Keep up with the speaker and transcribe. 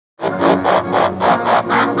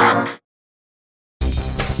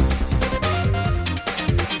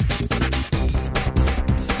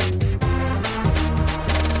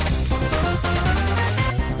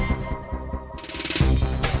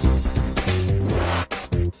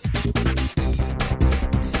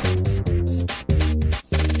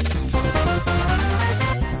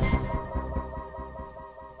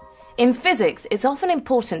In physics, it's often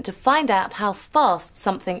important to find out how fast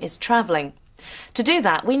something is travelling. To do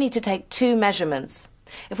that, we need to take two measurements.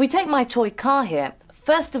 If we take my toy car here,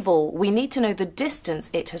 first of all, we need to know the distance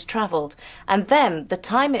it has travelled, and then the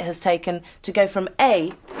time it has taken to go from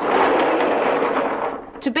A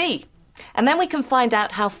to B. And then we can find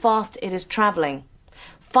out how fast it is travelling.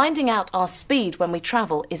 Finding out our speed when we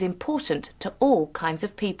travel is important to all kinds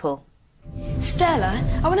of people. Stella,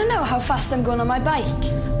 I want to know how fast I'm going on my bike.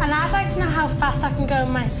 And I'd like to know how fast I can go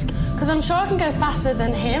on my because I'm sure I can go faster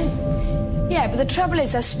than him. Yeah, but the trouble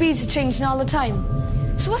is our speeds are changing all the time.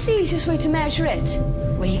 So what's the easiest way to measure it?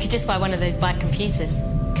 Well, you could just buy one of those bike computers.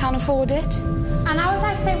 Can't afford it. And how would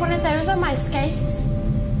I fit one of those on my skates?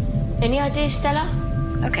 Any ideas, Stella?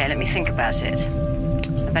 OK, let me think about it.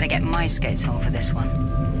 I better get my skates on for this one.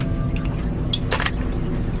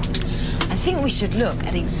 I think we should look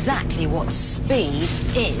at exactly what speed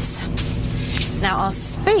is. Now, our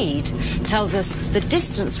speed tells us the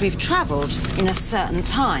distance we've travelled in a certain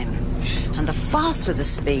time. And the faster the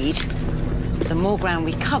speed, the more ground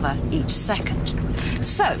we cover each second.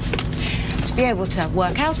 So, to be able to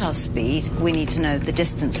work out our speed, we need to know the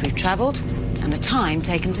distance we've travelled and the time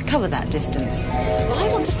taken to cover that distance. What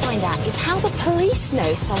I want to find out is how the police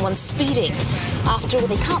know someone's speeding. After all,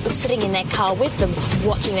 they can't be sitting in their car with them,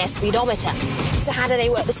 watching their speedometer. So how do they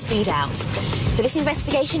work the speed out? For this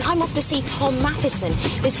investigation, I'm off to see Tom Matheson,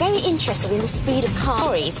 who's very interested in the speed of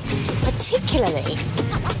cars, particularly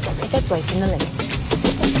if they're breaking the limit.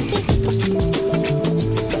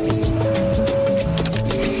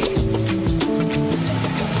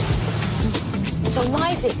 So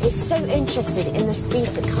why is it you're so interested in the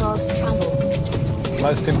speeds that cars travel? The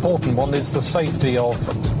most important one is the safety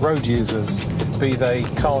of road users, be they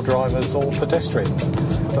car drivers or pedestrians.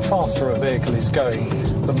 The faster a vehicle is going,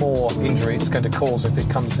 the more injury it's going to cause if it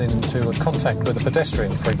comes into a contact with a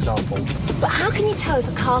pedestrian, for example. But how can you tell if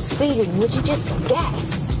a car's speeding? Would you just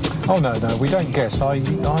guess? Oh, no, we don't guess. I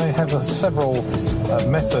have several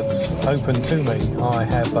methods open to me. I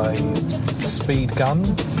have a speed gun,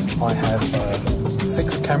 I have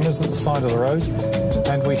fixed cameras at the side of the road,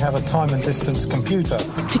 and we have a time and distance computer.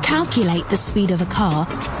 To calculate the speed of a car,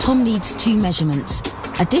 Tom needs two measurements: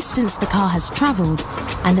 a distance the car has travelled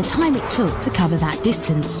and the time it took to cover that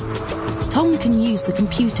distance. Tom can use the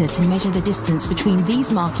computer to measure the distance between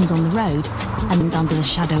these markings on the road and under the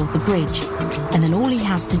shadow of the bridge. And then all he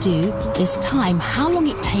has to do is time how long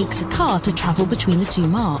it takes a car to travel between the two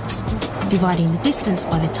marks. Dividing the distance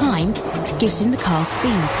by the time gives him the car's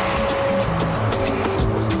speed.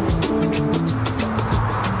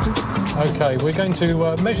 OK, we're going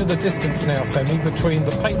to measure the distance now, Femi, between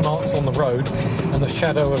the paint marks on the road and the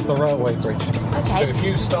shadow of the railway bridge. OK. So if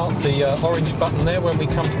you start the orange button there when we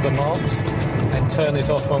come to the marks and turn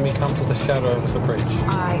it off when we come to the shadow of the bridge. All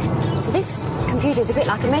right. So this computer is a bit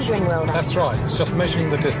like a measuring wheel, then? That's right. It's just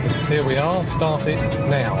measuring the distance. Here we are. Start it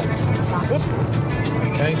now. Started.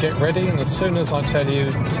 OK, get ready, and as soon as I tell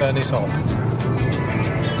you, turn it off.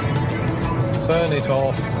 Turn it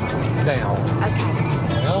off now.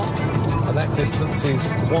 OK. Now. And that distance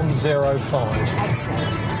is 105.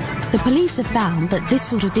 Excellent. The police have found that this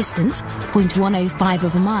sort of distance, 0.105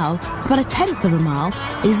 of a mile, about a tenth of a mile,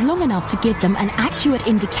 is long enough to give them an accurate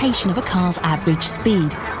indication of a car's average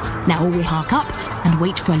speed. Now we hark up and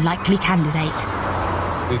wait for a likely candidate.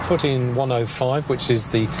 We've put in 105, which is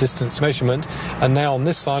the distance measurement, and now on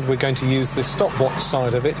this side we're going to use the stopwatch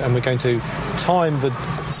side of it, and we're going to time the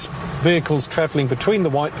vehicles travelling between the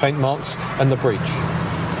white paint marks and the bridge.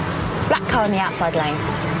 Black car in the outside lane.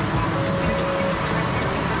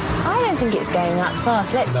 I don't think it's going that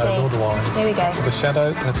fast. Let's see. No, nor do I. Here we go. To the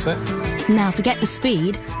shadow, that's it. Now, to get the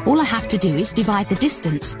speed, all I have to do is divide the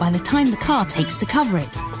distance by the time the car takes to cover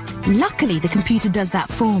it. Luckily, the computer does that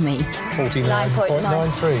for me.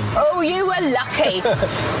 49.93. Oh, you were lucky.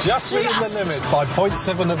 Just within the limit by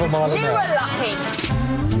 0.7 of a mile an hour. You were lucky.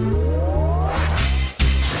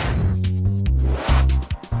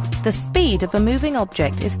 The speed of a moving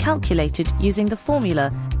object is calculated using the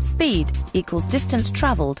formula speed equals distance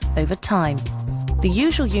travelled over time. The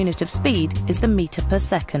usual unit of speed is the metre per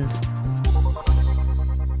second.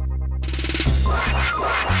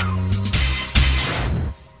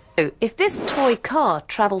 So, if this toy car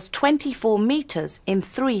travels 24 metres in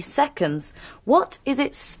 3 seconds, what is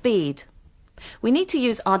its speed? We need to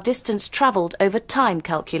use our distance travelled over time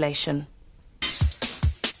calculation.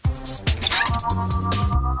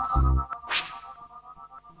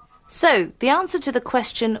 So, the answer to the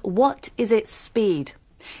question, what is its speed?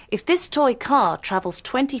 If this toy car travels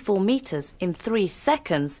 24 metres in 3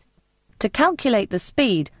 seconds, to calculate the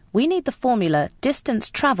speed, we need the formula distance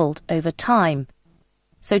travelled over time.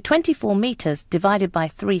 So 24 metres divided by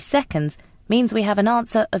 3 seconds means we have an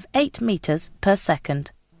answer of 8 metres per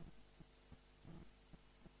second.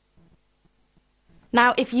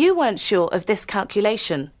 Now, if you weren't sure of this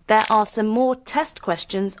calculation, there are some more test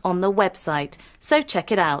questions on the website, so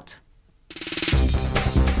check it out.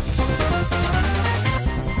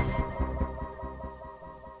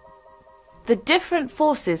 The different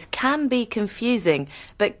forces can be confusing,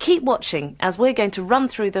 but keep watching as we're going to run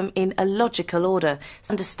through them in a logical order to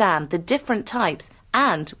understand the different types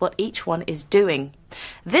and what each one is doing.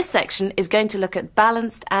 This section is going to look at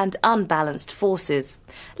balanced and unbalanced forces.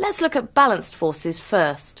 Let's look at balanced forces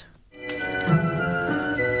first.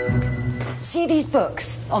 See these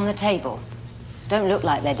books on the table? Don't look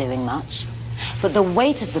like they're doing much, but the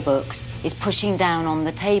weight of the books is pushing down on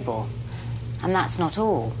the table. And that's not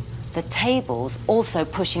all. The table's also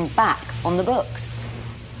pushing back on the books.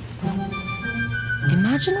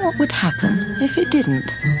 Imagine what would happen if it didn't.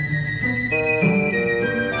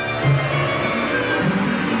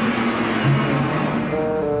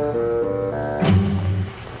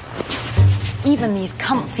 Even these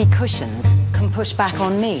comfy cushions can push back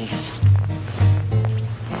on me.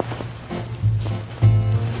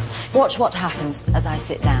 Watch what happens as I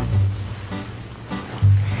sit down.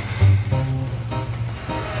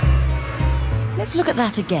 Let's look at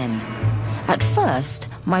that again. At first,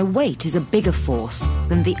 my weight is a bigger force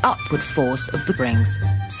than the upward force of the springs,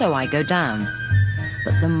 so I go down.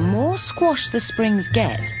 But the more squashed the springs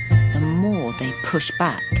get, the more they push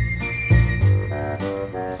back.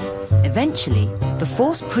 Eventually, the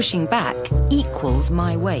force pushing back equals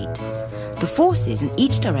my weight. The forces in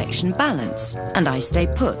each direction balance, and I stay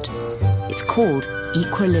put. It's called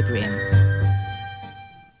equilibrium.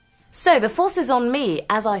 So the forces on me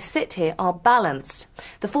as I sit here are balanced.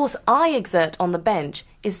 The force I exert on the bench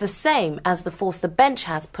is the same as the force the bench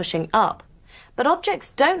has pushing up. But objects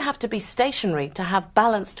don't have to be stationary to have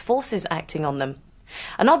balanced forces acting on them.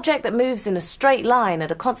 An object that moves in a straight line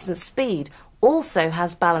at a constant speed also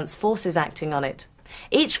has balanced forces acting on it.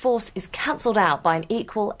 Each force is cancelled out by an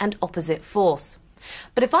equal and opposite force.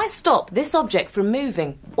 But if I stop this object from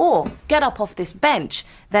moving or get up off this bench,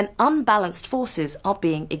 then unbalanced forces are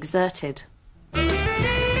being exerted. Jamie,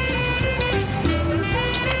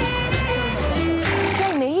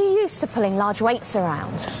 are you used to pulling large weights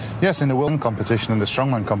around? Yes, in the wheelman competition and the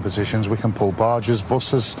strongman competitions we can pull barges,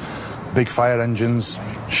 buses, big fire engines,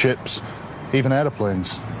 ships, even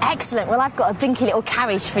aeroplanes. Excellent. Well, I've got a dinky little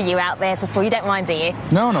carriage for you out there to pull. You don't mind, do you?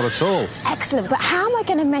 No, not at all. Excellent. But how am I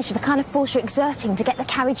going to measure the kind of force you're exerting to get the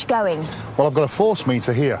carriage going? Well, I've got a force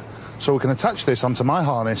meter here, so we can attach this onto my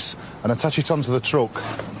harness and attach it onto the truck,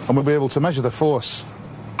 and we'll be able to measure the force.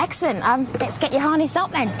 Excellent. Let's get your harness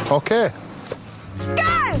up then. OK.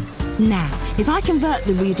 Go! Now, if I convert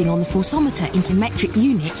the reading on the forceometer into metric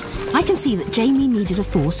units, I can see that Jamie needed a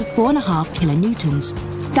force of 4.5 kilonewtons.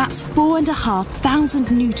 That's 4,500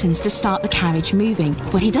 newtons to start the carriage moving,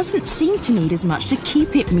 but he doesn't seem to need as much to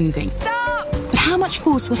keep it moving. Stop! But how much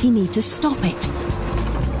force will he need to stop it?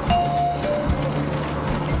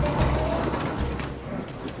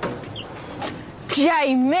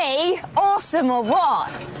 Jamie! Awesome or what?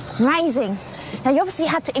 Amazing. Now, you obviously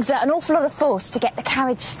had to exert an awful lot of force to get the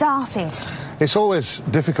carriage started. It's always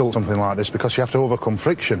difficult, something like this, because you have to overcome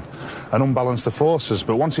friction and unbalance the forces,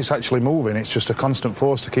 but once it's actually moving, it's just a constant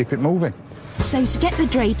force to keep it moving. So to get the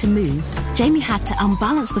dray to move, Jamie had to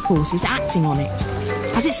unbalance the forces acting on it.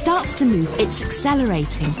 As it starts to move, it's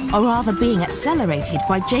accelerating, or rather being accelerated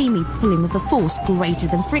by Jamie pulling with a force greater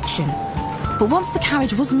than friction. But once the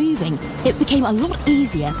carriage was moving, it became a lot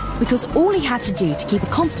easier because all he had to do to keep a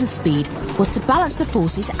constant speed was to balance the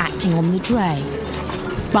forces acting on the dray.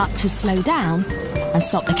 But to slow down and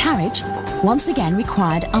stop the carriage once again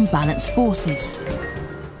required unbalanced forces.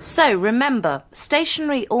 So remember,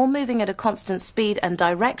 stationary or moving at a constant speed and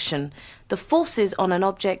direction, the forces on an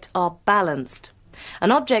object are balanced.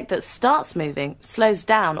 An object that starts moving, slows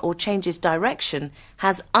down or changes direction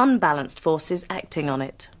has unbalanced forces acting on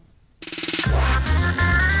it.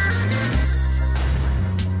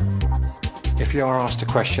 If you are asked a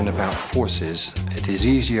question about forces, it is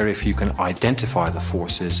easier if you can identify the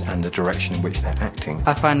forces and the direction in which they're acting.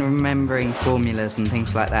 I find remembering formulas and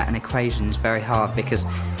things like that and equations very hard because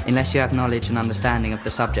unless you have knowledge and understanding of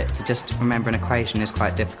the subject, to just remember an equation is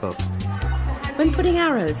quite difficult. When putting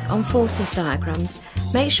arrows on forces diagrams,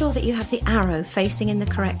 make sure that you have the arrow facing in the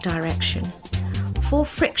correct direction. For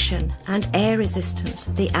friction and air resistance,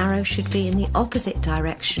 the arrow should be in the opposite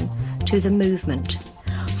direction to the movement.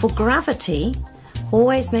 For gravity,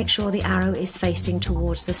 always make sure the arrow is facing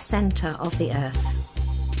towards the centre of the Earth.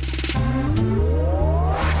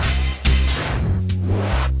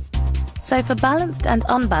 So for balanced and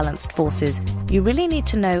unbalanced forces, you really need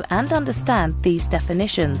to know and understand these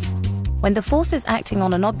definitions. When the forces acting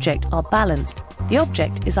on an object are balanced, the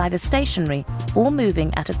object is either stationary or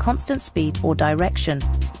moving at a constant speed or direction.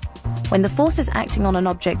 When the forces acting on an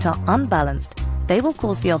object are unbalanced, they will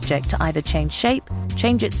cause the object to either change shape,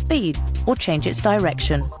 change its speed, or change its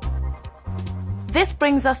direction. This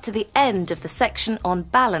brings us to the end of the section on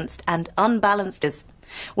balanced and unbalanced forces.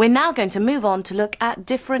 We're now going to move on to look at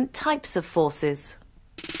different types of forces.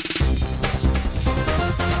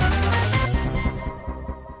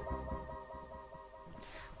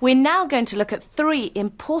 We're now going to look at 3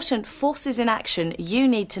 important forces in action you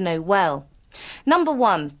need to know well. Number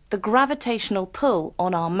 1, the gravitational pull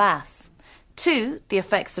on our mass. 2, the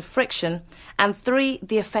effects of friction. And 3,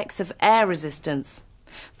 the effects of air resistance.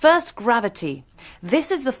 First, gravity.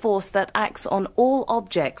 This is the force that acts on all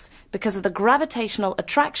objects because of the gravitational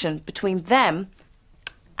attraction between them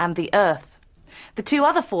and the Earth. The 2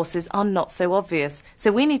 other forces are not so obvious,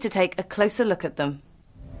 so we need to take a closer look at them.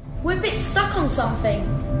 We're a bit stuck on something.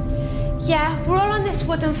 Yeah, we're all on this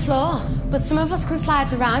wooden floor, but some of us can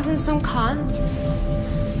slide around and some can't.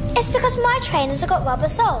 It's because my trainers have got rubber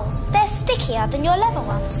soles. They're stickier than your leather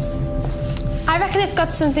ones. I reckon it's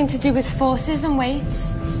got something to do with forces and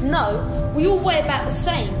weights. No, we all weigh about the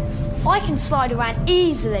same. I can slide around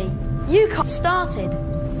easily. You can't started.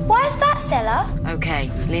 Why is that, Stella?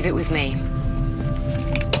 OK, leave it with me.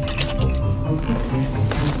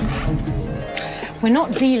 We're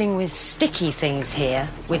not dealing with sticky things here.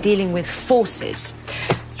 We're dealing with forces.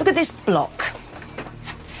 Look at this block.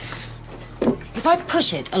 If I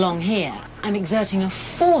push it along here, I'm exerting a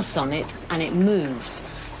force on it and it moves.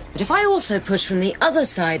 But if I also push from the other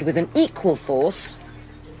side with an equal force,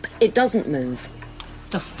 it doesn't move.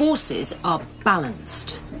 The forces are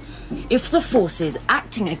balanced. If the forces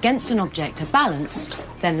acting against an object are balanced,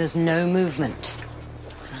 then there's no movement.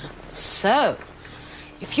 So,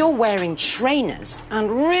 if you're wearing trainers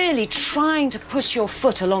and really trying to push your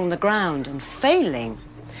foot along the ground and failing,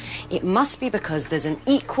 it must be because there's an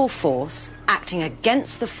equal force acting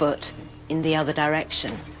against the foot in the other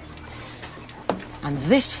direction. And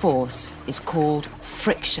this force is called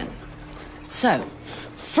friction. So,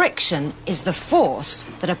 friction is the force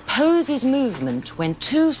that opposes movement when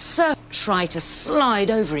 2 surfaces try to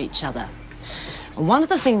slide over each other. And one of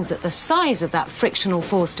the things that the size of that frictional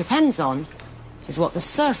force depends on is what the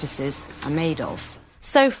surfaces are made of.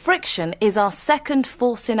 So friction is our second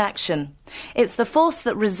force in action. It's the force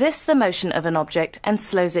that resists the motion of an object and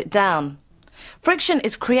slows it down. Friction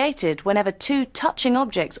is created whenever 2 touching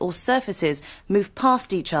objects or surfaces move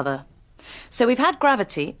past each other. So we've had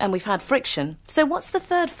gravity and we've had friction. So what's the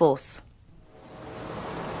third force?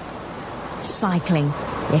 Cycling.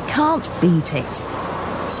 You can't beat it.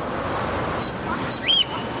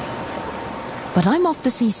 But I'm off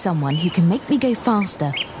to see someone who can make me go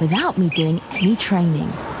faster without me doing any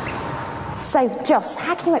training. So, Joss,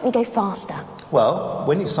 how can you make me go faster? Well,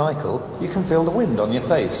 when you cycle, you can feel the wind on your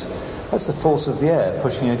face. That's the force of the air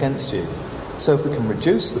pushing against you. So if we can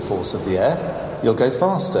reduce the force of the air, you'll go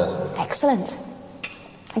faster. Excellent.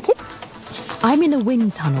 Thank you. I'm in a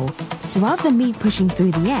wind tunnel, so rather than me pushing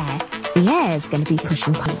through the air's going to be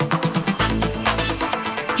pushing past.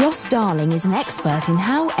 Joss Darling is an expert in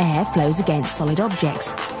how air flows against solid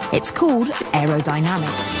objects. It's called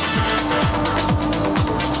aerodynamics.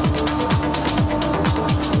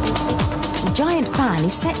 The giant fan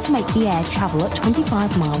is set to make the air travel at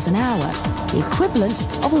 25 miles an hour, the equivalent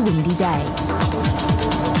of a windy day.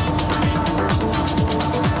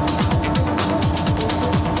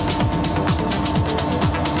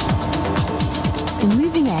 The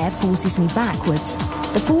moving air forces me backwards.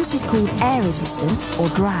 The force is called air resistance or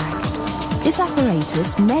drag. This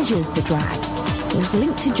apparatus measures the drag. It is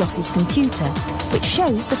linked to Joss's computer, which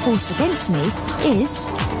shows the force against me is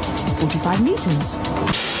 45 newtons.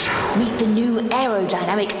 Meet the new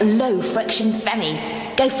aerodynamic low-friction Femi.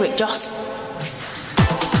 Go for it, Joss.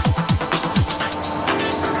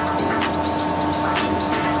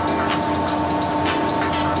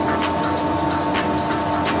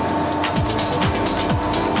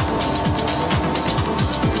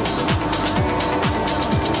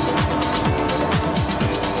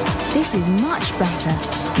 This is much better.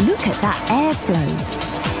 Look at that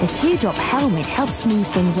airflow. The teardrop helmet helps smooth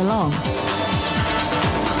things along.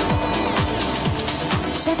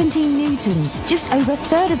 17 newtons, just over a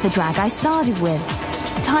third of the drag I started with.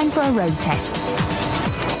 Time for a road test.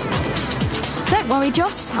 Don't worry,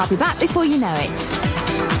 Joss, I'll be back before you know it.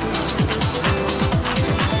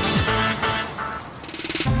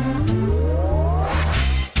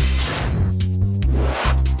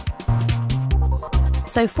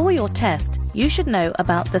 So for your test, you should know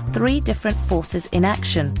about the 3 different forces in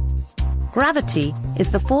action. Gravity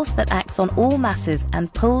is the force that acts on all masses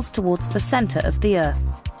and pulls towards the centre of the Earth.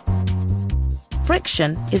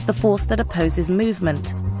 Friction is the force that opposes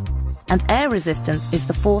movement. And air resistance is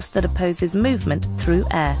the force that opposes movement through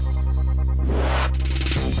air.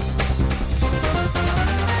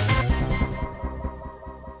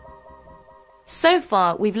 So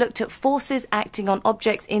far, we've looked at forces acting on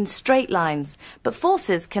objects in straight lines, but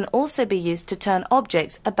forces can also be used to turn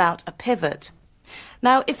objects about a pivot.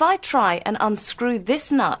 Now, if I try and unscrew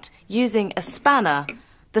this nut using a spanner,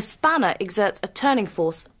 the spanner exerts a turning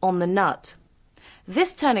force on the nut.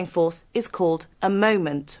 This turning force is called a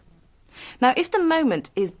moment. Now, if the moment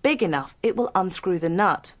is big enough, it will unscrew the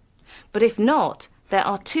nut. But if not, there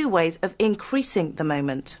are 2 ways of increasing the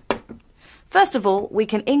moment. First of all, we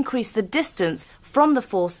can increase the distance from the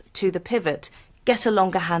force to the pivot, get a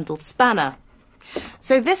longer handled spanner.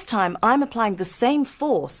 So this time I'm applying the same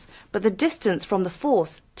force, but the distance from the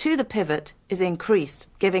force to the pivot is increased,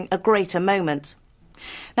 giving a greater moment.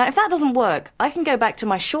 Now, if that doesn't work, I can go back to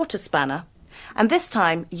my shorter spanner and this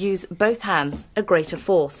time use both hands, a greater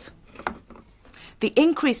force. The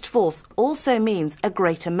increased force also means a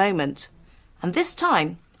greater moment, and this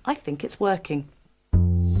time I think it's working.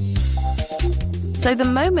 So the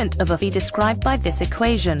moment of a be described by this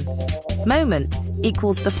equation. Moment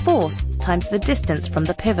equals the force times the distance from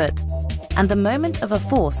the pivot, and the moment of a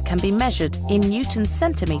force can be measured in Newton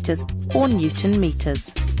centimetres or Newton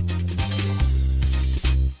metres.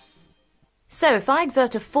 So if I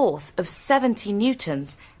exert a force of 70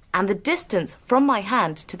 newtons and the distance from my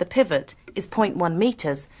hand to the pivot is 0.1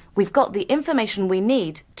 metres, we've got the information we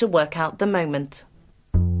need to work out the moment.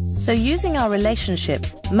 So using our relationship,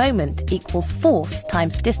 moment equals force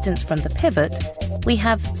times distance from the pivot, we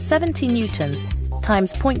have 70 newtons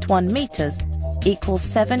times 0.1 metres equals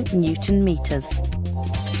 7 newton metres.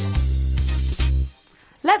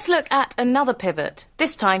 Let's look at another pivot,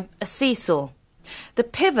 this time a seesaw. The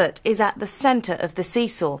pivot is at the centre of the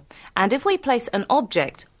seesaw, and if we place an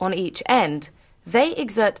object on each end, they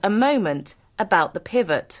exert a moment about the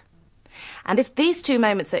pivot. And if these 2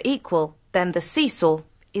 moments are equal, then the seesaw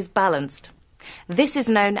is balanced. This is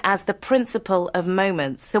known as the principle of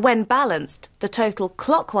moments. So when balanced, the total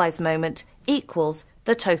clockwise moment equals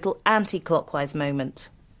the total anti-clockwise moment.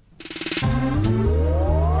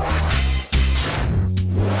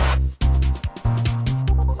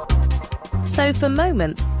 So for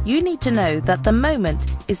moments, you need to know that the moment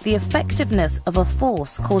is the effectiveness of a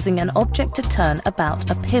force causing an object to turn about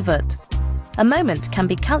a pivot. A moment can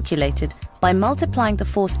be calculated by multiplying the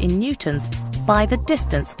force in newtons by the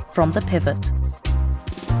distance from the pivot.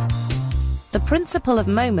 The principle of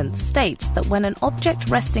moments states that when an object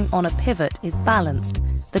resting on a pivot is balanced,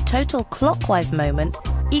 the total clockwise moment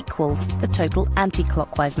equals the total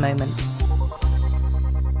anti-clockwise moment.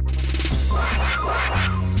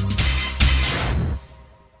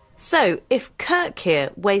 So, if Kirk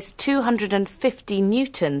here weighs 250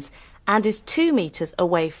 newtons and is 2 metres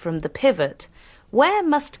away from the pivot, where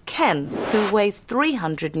must Ken, who weighs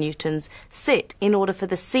 300 newtons, sit in order for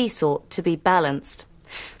the seesaw to be balanced?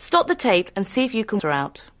 Stop the tape and see if you can figure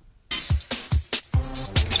out.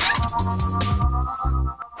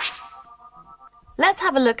 Let's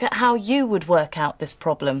have a look at how you would work out this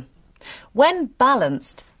problem. When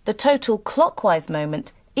balanced, the total clockwise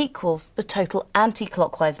moment equals the total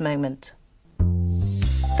anti-clockwise moment.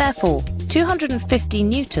 Therefore, 250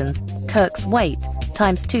 newtons, Kirk's weight,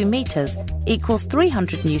 times 2 metres equals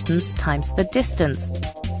 300 newtons times the distance.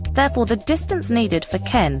 Therefore, the distance needed for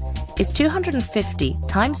Ken is 250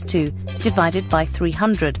 times 2 divided by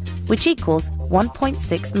 300, which equals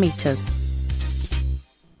 1.6 metres.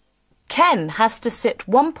 Ken has to sit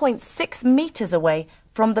 1.6 metres away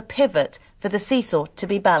from the pivot for the seesaw to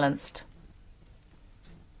be balanced.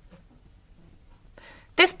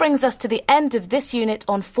 This brings us to the end of this unit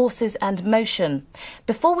on forces and motion.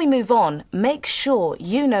 Before we move on, make sure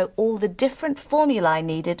you know all the different formulae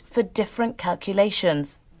needed for different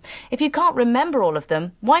calculations. If you can't remember all of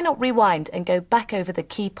them, why not rewind and go back over the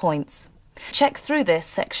key points? Check through this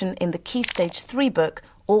section in the Key Stage 3 book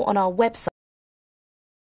or on our website.